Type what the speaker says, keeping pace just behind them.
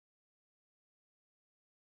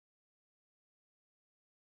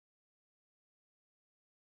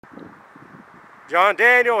John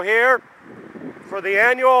Daniel here for the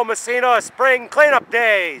annual Massena Spring Cleanup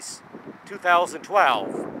Days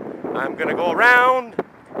 2012. I'm going to go around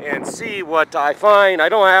and see what I find. I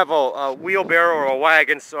don't have a wheelbarrow or a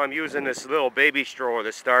wagon, so I'm using this little baby stroller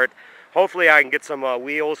to start. Hopefully I can get some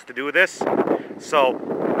wheels to do this. So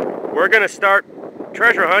we're going to start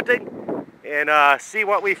treasure hunting and see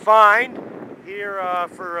what we find here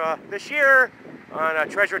for this year on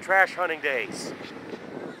Treasure Trash Hunting Days.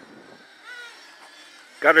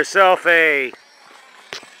 Got herself a,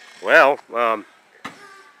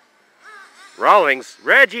 Rawlings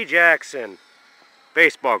Reggie Jackson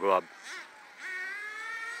baseball glove.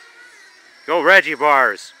 Go Reggie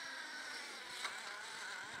bars.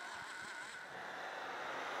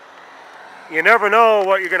 You never know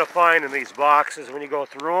what you're going to find in these boxes when you go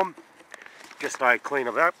through them. Just like clean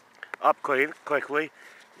them up quickly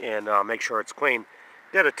and make sure it's clean.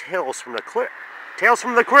 Did a Tales from the Crypts.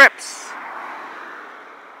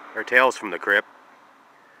 Or Tales from the Crypt.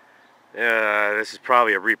 This is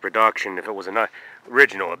probably a reproduction. If it was an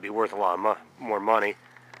original, it'd be worth a lot more money.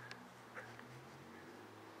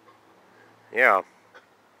 Yeah.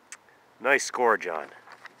 Nice score, John.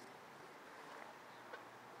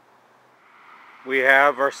 We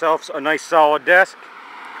have ourselves a nice solid desk.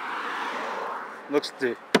 Looks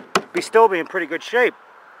to still be in pretty good shape.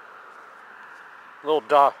 A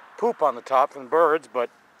little poop on the top from the birds, but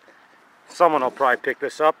someone will probably pick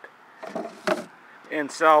this up and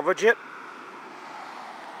salvage it.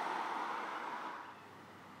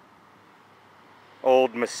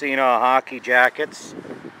 Old Massena hockey jackets,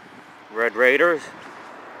 Red Raiders.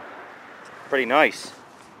 Pretty nice.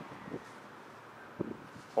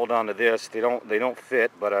 Hold on to this. They don't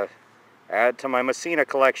fit, but add to my Massena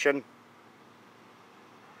collection.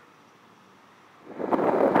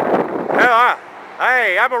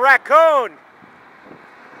 Hey, I'm a raccoon.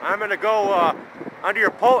 I'm gonna go under your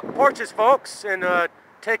porches, folks, and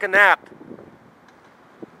take a nap.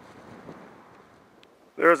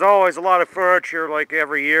 There's always a lot of furniture, like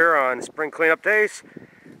every year on spring cleanup days.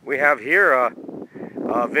 We have here a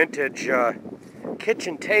vintage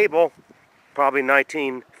kitchen table, probably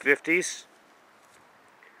 1950s.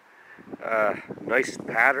 Nice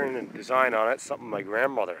pattern and design on it, something my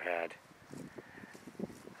grandmother had.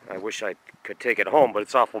 I wish I could take it home, but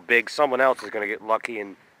it's awful big. Someone else is going to get lucky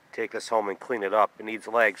and take this home and clean it up. It needs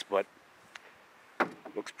legs, but it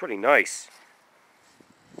looks pretty nice.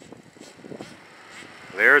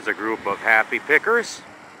 There's a group of happy pickers.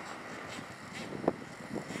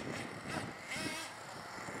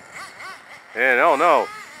 And oh no.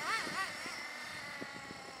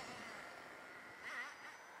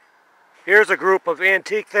 Here's a group of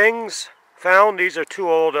antique things found. These are two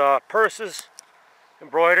old purses,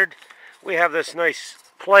 embroidered. We have this nice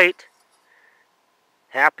plate.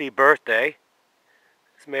 Happy birthday.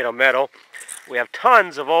 It's made of metal. We have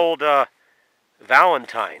tons of old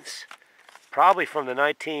Valentines, probably from the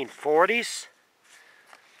 1940s,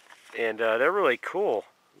 and they're really cool,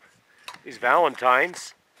 these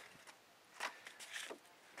Valentines.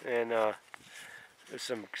 And there's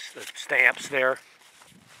some stamps there.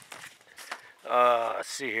 Let's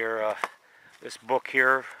see here, this book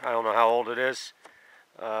here, I don't know how old it is.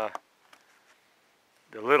 The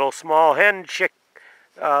Little Small Hen Chick,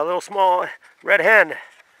 Little Small Red Hen.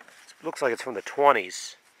 It looks like it's from the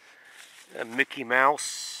 20s. Mickey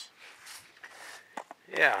Mouse.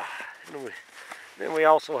 Yeah. Then we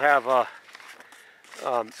also have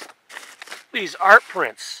these art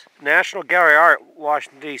prints. National Gallery Art,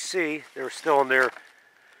 Washington, D.C. They're still in their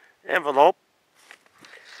envelope.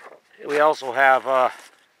 We also have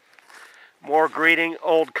more greeting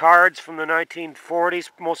old cards from the 1940s,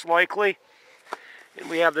 most likely. And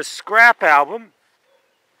we have this scrap album.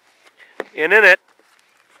 And in it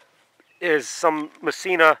is some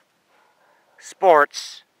Massena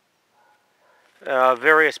sports.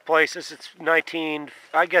 Various places. It's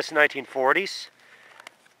I guess 1940s.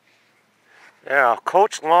 Yeah,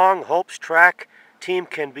 Coach Long, Hope's track team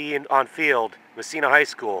can be on field. Massena High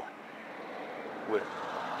School. With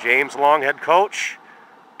James Long, head coach.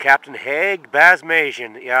 Captain Haig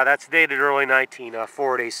Basmajian. Yeah, that's dated early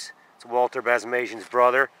 1940s. It's Walter Basmajian's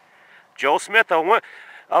brother. Joe Smith of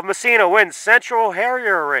Massena wins Central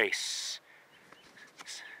Harrier race.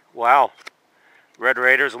 Wow. Red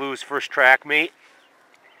Raiders lose first track meet.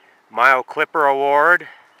 Mile Clipper Award.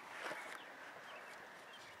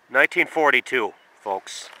 1942,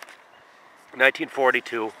 folks.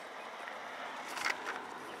 1942.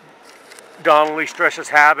 Donnelly Stresses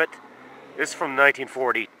Habit. This is from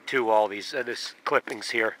 1942, all these this clippings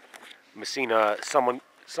here. Massena,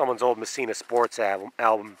 someone's old Massena sports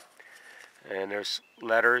album. And there's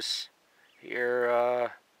letters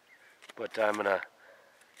here, but I'm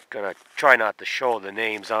gonna try not to show the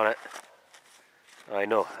names on it. I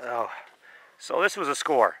know. Oh, so this was a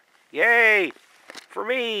score. Yay for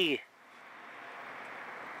me!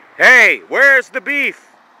 Hey, where's the beef?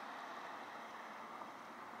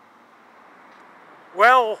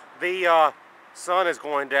 Well, the sun is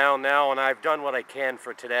going down now, and I've done what I can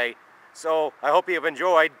for today. So I hope you've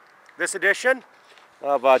enjoyed this edition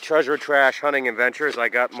of Treasure Trash Hunting Adventures. I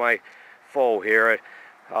got my foe here,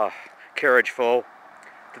 carriage foe,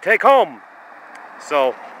 to take home.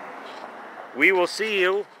 So we will see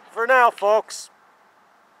you for now, folks.